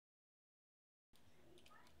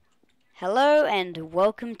Hello and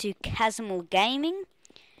welcome to ChasmilGaming.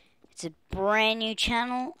 It's a brand new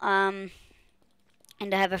channel, and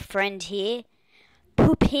I have a friend here,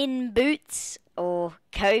 Poopin Boots, or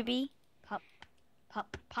Kobe.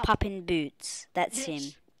 Puppin Boots, that's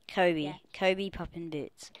him. Kobe. Yeah. Kobe Puppin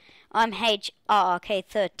Boots. I'm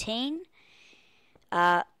HRRK13,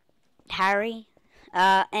 Harry,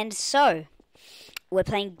 and so, we're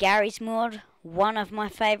playing Garry's mod, one of my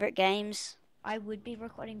favourite games. I would be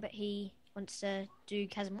recording, but he wants to do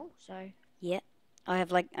Chasmil, so... Yeah, I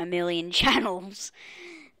have like a million channels.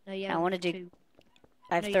 No, yeah, I want to do... two.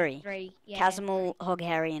 I have three. Yeah, Chasmil, Hog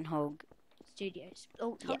Harry, and Hog Studios.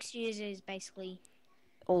 Oh, yeah. Hog Studios is basically...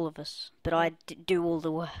 all of us, but I do all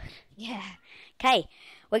the work. Yeah. Okay,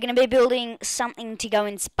 we're going to be building something to go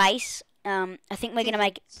in space. I think we're going to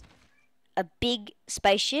make a big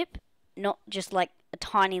spaceship, not just like a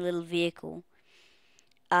tiny little vehicle.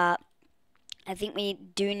 I think we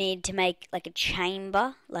do need to make like a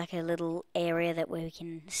chamber, like a little area that we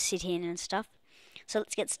can sit in and stuff. So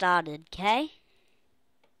let's get started, okay?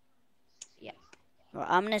 Yeah. Right,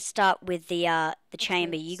 I'm going to start with the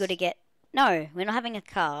chamber. You got to get... No, we're not having a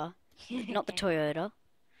car. Not the Toyota.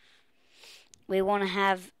 We want to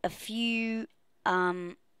have a few...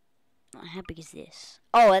 how big is this?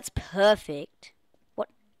 Oh, that's perfect. What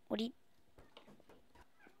do you...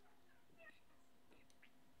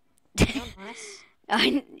 Nice.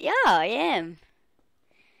 Yeah, I am.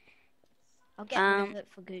 I'll get rid of it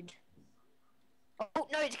for good. Oh,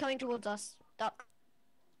 no, it's coming towards us. Duck.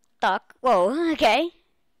 Duck? Whoa, okay.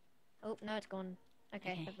 Oh, no, it's gone.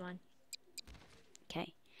 Okay, never mind.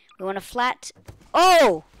 Okay. We want a flat...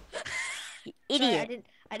 Oh! You idiot. Sorry,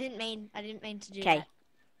 I didn't mean to do that. Okay.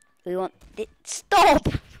 We want... Stop!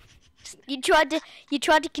 You tried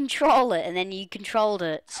to control it, and then you controlled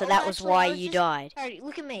it, so that was why you died. Sorry,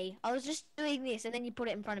 look at me. I was just doing this, and then you put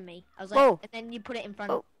it in front of me. I was like, and then you put it in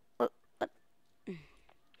front of me.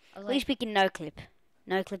 At least we can no-clip.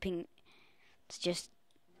 No-clipping, it's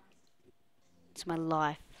my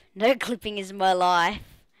life. No-clipping is my life.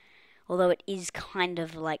 Although it is kind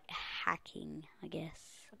of like hacking, I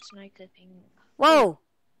guess. What's no-clipping? Whoa!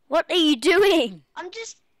 What are you doing? I'm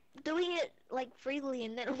just doing it like freely,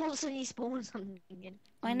 and then all of a sudden you spawn something again.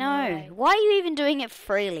 I know. Why are you even doing it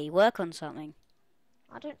freely? Work on something.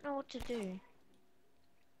 I don't know what to do.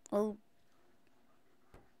 Well,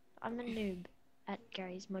 I'm a noob at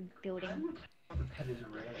Garry's mod building.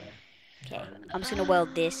 Okay, I'm just gonna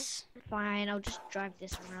weld this. Fine, I'll just drive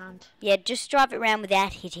this around. Yeah, just drive it around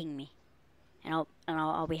without hitting me, and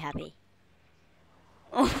I'll be happy.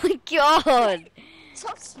 Oh my god!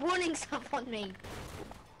 Stop spawning stuff on me.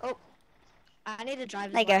 Oh, I need to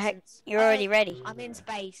drive. There you go. You're already ready. I'm in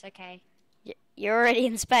space. Okay. You're already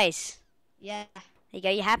in space. Yeah. There you go.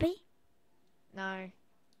 You happy? No.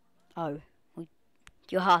 Oh, well,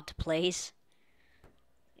 you're hard to please.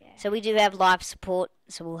 Yeah. So we do have life support,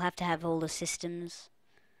 so we'll have to have all the systems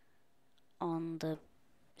on the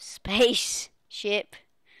spaceship.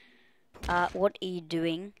 What are you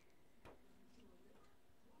doing?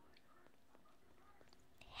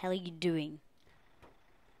 Hell are you doing?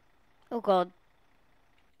 Oh god.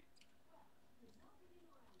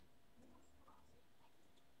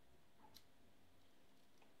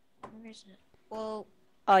 Where is it? Well.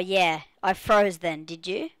 Oh yeah, I froze then, did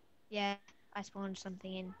you? Yeah, I spawned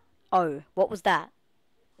something in. Oh, what was that?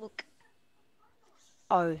 Look.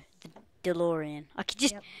 Oh, the DeLorean. I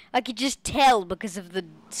could just tell because of the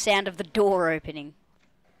sound of the door opening.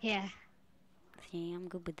 Yeah. Yeah, I'm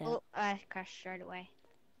good with that. Oh, I crashed straight away.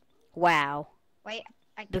 Wow. Wait,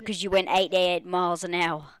 because you went 88 miles an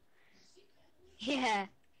hour. Yeah.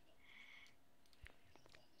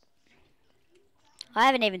 I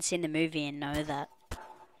haven't even seen the movie and know that.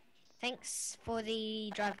 Thanks for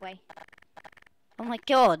the driveway. Oh my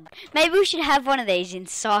god. Maybe we should have one of these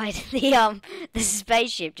inside the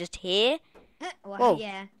spaceship just here. Well, whoa.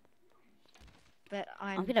 Yeah. But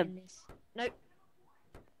I'm gonna... in this. Nope.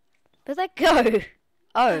 Where'd that go?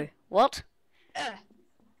 Oh, what?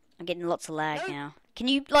 I'm getting lots of lag now. Can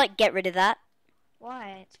you, like, get rid of that?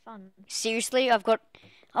 Why? It's fun. Seriously?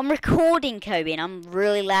 I'm recording, Kobe, and I'm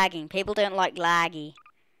really lagging. People don't like laggy.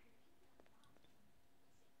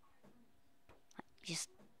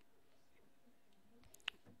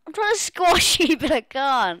 I'm trying to squash you, but I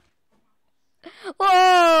can't.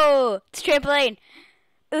 Whoa! It's trampoline.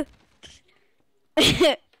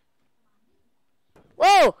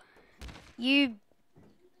 Whoa!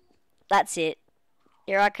 That's it.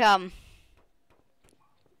 Here I come.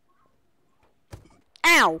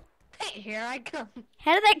 Ow! Here I come.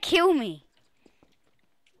 How did that kill me?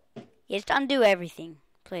 Yeah, just undo everything,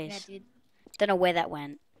 please. Yeah, I did. Don't know where that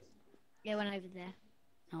went. Yeah, went over there.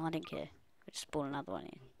 No, I didn't care. I just spawned another one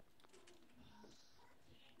in.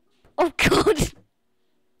 Oh God!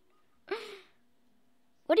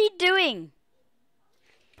 What are you doing?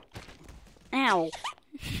 Ow!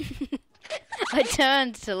 I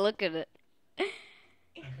turned to look at it. Okay,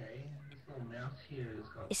 this little mouse here has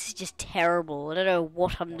got... This is just terrible. I don't know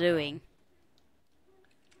what I'm doing.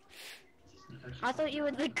 I thought you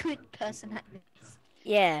were the good person at this.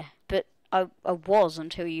 Yeah, but I was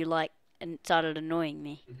until you like and started annoying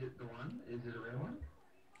me. Is it the one? Is it a real one?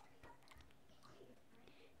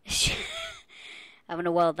 I'm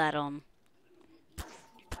gonna weld that on.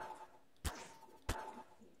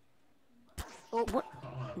 Oh, What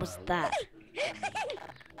was that?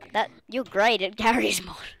 You're great at Garry's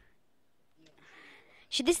mod.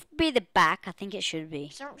 Should this be the back? I think it should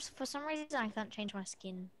be. For some reason, I can't change my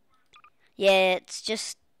skin. Yeah, it's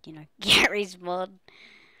just, you know, Garry's mod.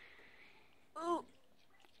 Oh,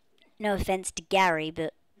 No offense to Garry,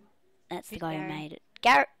 but that's the Who's guy Garry? who made it.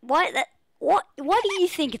 Garry, why do you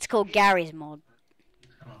think it's called Garry's mod?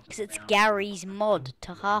 Because it's Garry's mod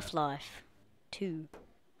to Half-Life 2.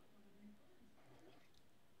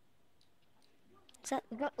 Is that?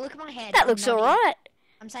 look at my head. That I'm looks nodding. alright.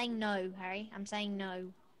 I'm saying no, Harry. I'm saying no.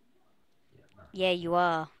 Yeah, you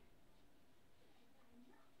are.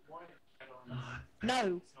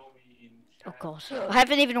 No. Oh god. I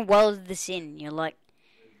haven't even welded this in. You're like,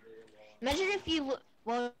 Imagine if you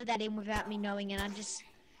welded that in without me knowing and I just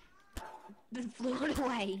flew it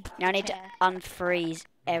away. now I need to Yeah. unfreeze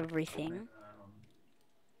everything.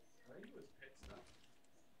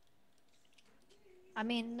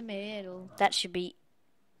 I'm in the middle. That should be...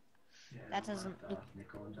 That doesn't look...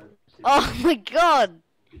 Oh my god!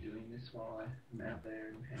 Be doing this while I'm out there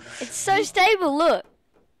and hang out. It's so stable, look!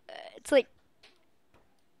 It's like...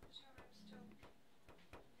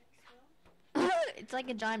 It's like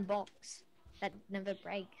a giant box that never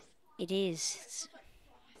breaks. It is.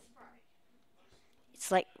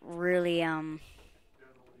 It's like really,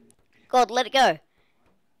 God, let it go!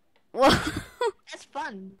 Whoa! That's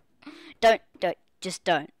fun. Don't, just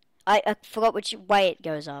don't. I forgot which way it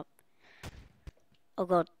goes up. Oh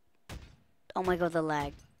god. Oh my god, the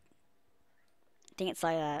lag. I think it's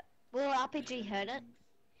like that. Will RPG hurt it?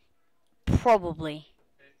 Probably.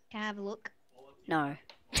 Can I have a look? No.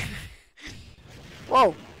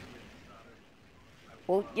 Whoa.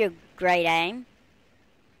 Well, you're great aim.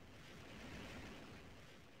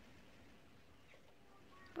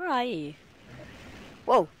 Where are you?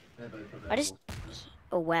 Whoa. I just...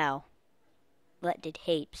 Oh wow. That did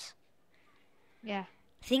heaps. Yeah.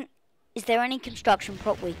 Is there any construction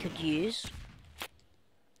prop we could use?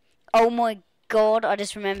 Oh my god, I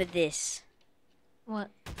just remembered this. What?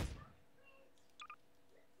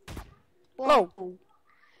 Whoa.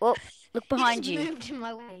 Whoa, look behind You you. moved in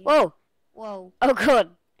my way. Whoa. Whoa. Oh god.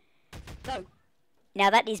 Go. Now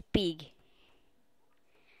that is big.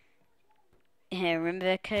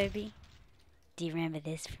 Remember Kobe? Do you remember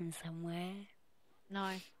this from somewhere?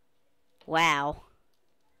 No. Wow.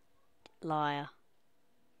 Liar.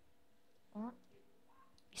 What?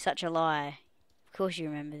 You're such a liar. Of course you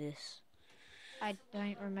remember this. I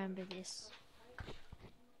don't remember this.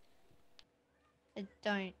 I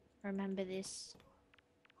don't remember this.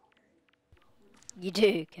 You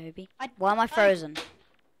do, Kobe. Why am I frozen?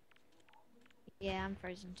 Yeah, I'm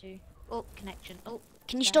frozen too. Oh, connection. Oh.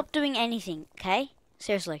 Can you down. stop doing anything, okay?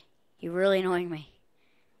 Seriously. You're really annoying me.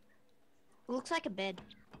 It looks like a bed.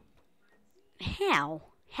 How?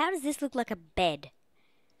 How does this look like a bed?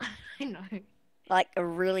 I know. Like a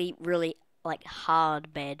really, really, like,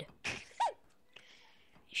 hard bed.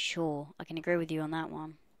 Sure, I can agree with you on that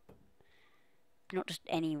one. Not just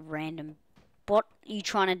any random... What are you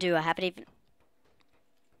trying to do? I haven't even...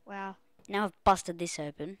 Wow. Now I've busted this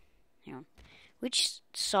open. Hang on. Which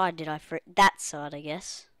side did I freeze? That side, I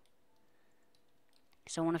guess.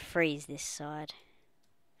 So I want to freeze this side.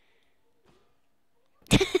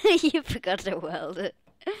 You forgot to weld it.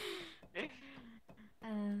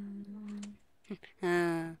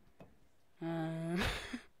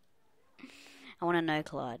 I want to no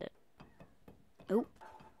collide it. Oh.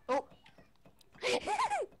 Oh.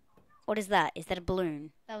 What is that? Is that a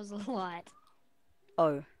balloon? That was a light.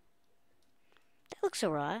 Oh. That looks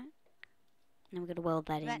alright. Now we're going to weld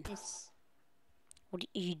that in. About this. What are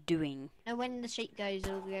you doing? No, when the sheet goes,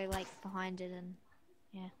 it'll go like behind it and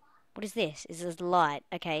yeah. What is this? Is this light?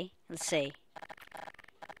 Okay, let's see.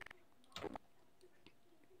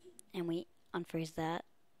 And we unfreeze that.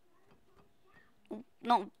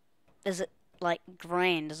 Not as like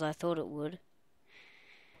grand as I thought it would.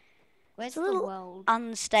 Where's It's a the little world?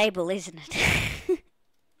 unstable, isn't it?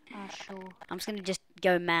 Oh, sure. I'm just gonna just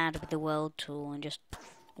go mad with the world tool and just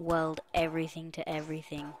weld everything to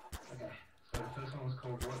everything. Okay, so the first one was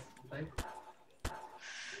called what, babe?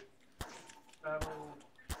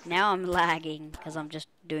 Now I'm lagging because I'm just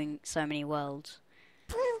doing so many worlds.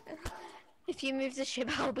 If you move the ship,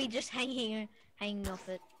 I'll be just hanging off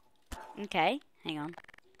it. Okay, hang on.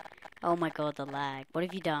 Oh my god, the lag. What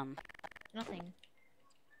have you done? Nothing.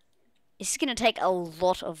 This is going to take a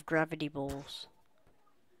lot of gravity balls.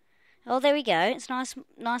 Oh, there we go. It's nice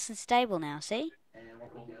and stable now, see? And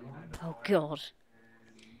what was the other one? Oh god.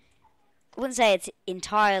 I wouldn't say it's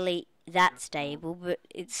entirely that stable, but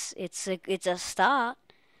it's a start.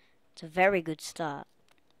 It's a very good start.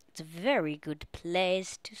 It's a very good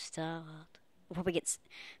place to start. We'll probably get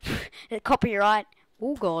copyright.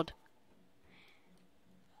 Oh god.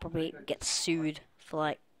 Probably get sued for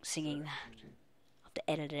like singing that. I'll have to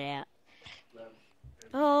edit it out.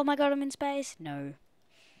 Oh my god, I'm in space. No.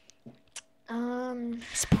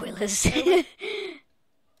 Spoilers.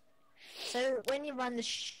 So when you run the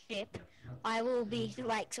ship, I will be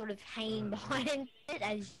like sort of hanging behind it,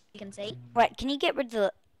 as you can see. Right, can you get rid of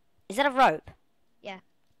the... Is that a rope? Yeah.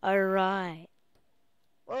 Alright.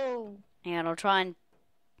 Whoa. Hang on, I'll try and...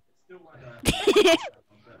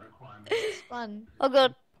 It's fun. Oh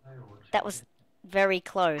god. That was very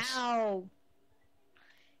close. Ow.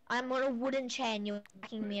 I'm on a wooden chair and you're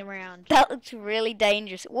whacking me around. That looks really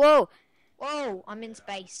dangerous. Whoa. Whoa, I'm in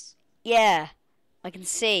space. Yeah. I can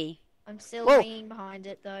see. I'm still Whoa. hanging behind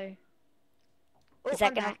it though. Oh, Is that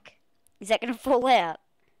I'm gonna- back. Is that going to fall out?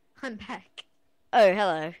 I'm back. Oh,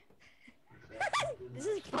 hello. This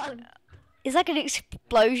is fun. It's like an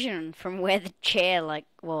explosion from where the chair, like,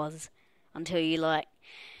 was. Until you, like...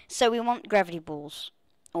 So we want gravity balls.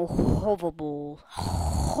 Or hover balls.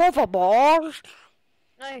 Hover balls!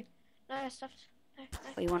 No, stop. No.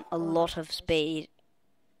 We want a lot of speed.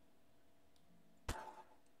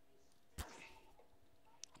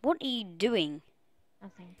 What are you doing?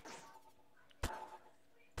 Nothing.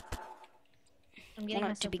 I'm I getting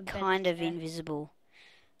want it to myself be a better kind of chair. invisible.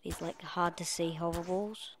 These, like, hard to see hover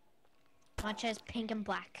balls. My chair's pink and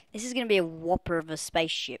black. This is going to be a whopper of a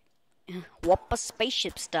spaceship. Whopper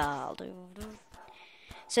spaceship style.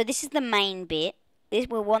 So this is the main bit. We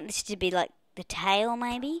want this to be like the tail,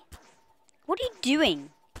 maybe? What are you doing?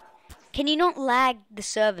 Can you not lag the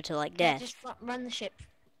server to like Yeah, death? just run the ship.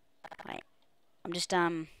 Wait. I'm just,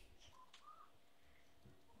 One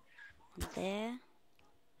there.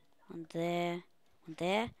 One there. One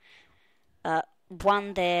there.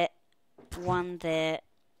 One there. One there.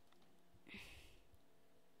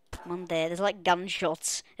 One there. There's like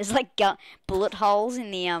gunshots. There's like bullet holes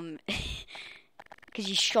in the because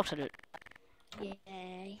you shot at it.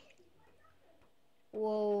 Yeah.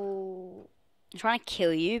 Whoa. I'm trying to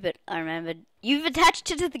kill you, but I remembered you've attached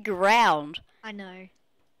it to the ground. I know.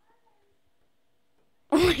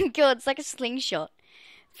 Oh my god, it's like a slingshot.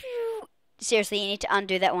 Phew. Seriously, you need to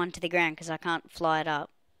undo that one to the ground because I can't fly it up.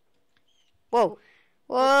 Whoa.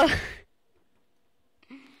 Whoa.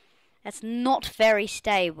 That's not very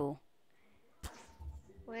stable.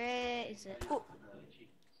 Where is it? Oh,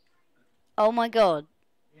 Oh my god.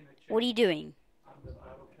 What are you doing?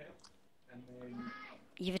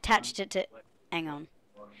 You've attached it to... Hang on.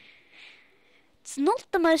 It's not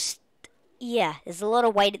the most... Yeah, there's a lot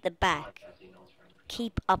of weight at the back.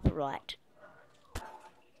 Keep upright.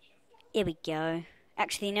 Here we go.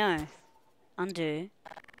 Actually, no. Undo.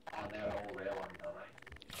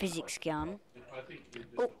 Physics gun.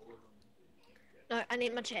 no, I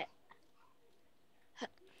need my chair.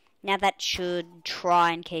 Now that should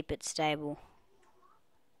try and keep it stable.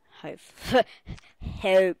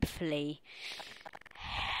 Hopefully.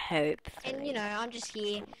 And you know, I'm just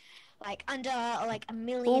here, like under like a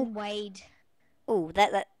million weight. Oh,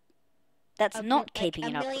 that's not keeping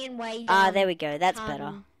like it up. A million weight. There we go. That's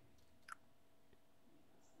better.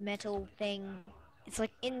 Metal thing. It's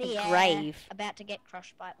like In the a air, grave. about to get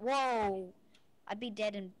crushed by. Whoa! I'd be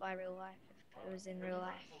dead by real life if it was in real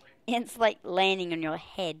life. It's like landing on your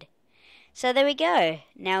head. So there we go.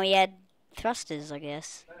 Now we add thrusters, I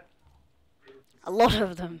guess. A lot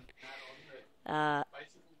of them.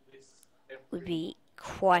 Would be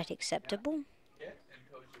quite acceptable.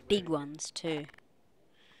 Big ones too.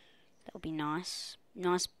 That would be nice.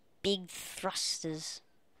 Nice big thrusters.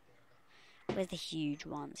 Where's the huge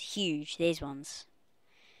ones? Huge. These ones.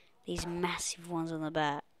 These massive ones on the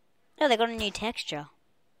back. Oh, they got a new texture.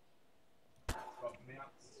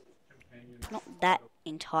 Not that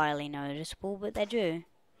entirely noticeable, but they do.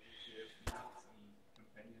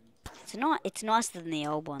 It's nicer than the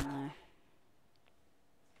old one though.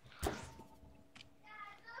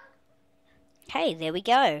 Okay, there we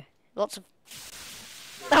go. Lots of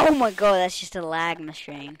Oh my god, that's just a lag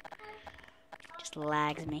machine. Just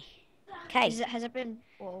lags me. Okay. Has it been?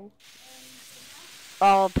 Whoa.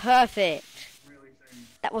 Oh, perfect.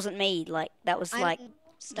 That wasn't me. Like that was I'm like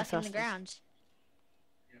stuck in the thrusters. ground.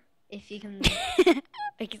 If you can.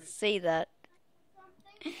 I can see that.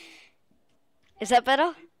 Is that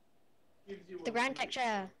better? The ground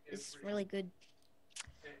texture is really good.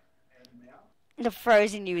 They're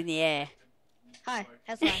frozen you in the air. Hi,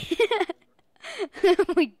 how's life? Oh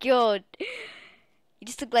my god. You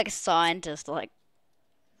just look like a scientist, like.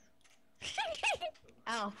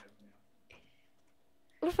 Ow.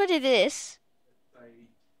 What if I do this?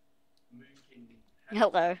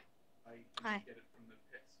 Hello. Hi.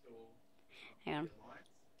 Hang on.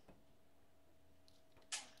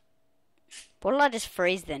 What did I just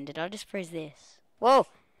freeze then? Did I just freeze this? Whoa!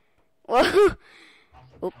 Whoa!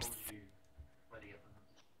 Oops.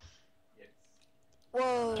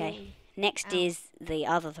 Whoa. Okay. Next Ow. is the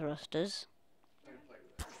other thrusters.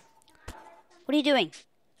 What are you doing?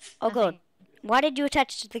 Oh god. Nothing. Why did you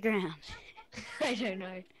attach to the ground? I don't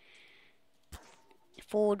know.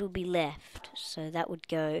 Forward will be left, so that would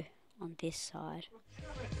go on this side.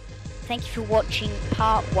 Thank you for watching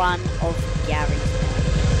part 1 of Garry's.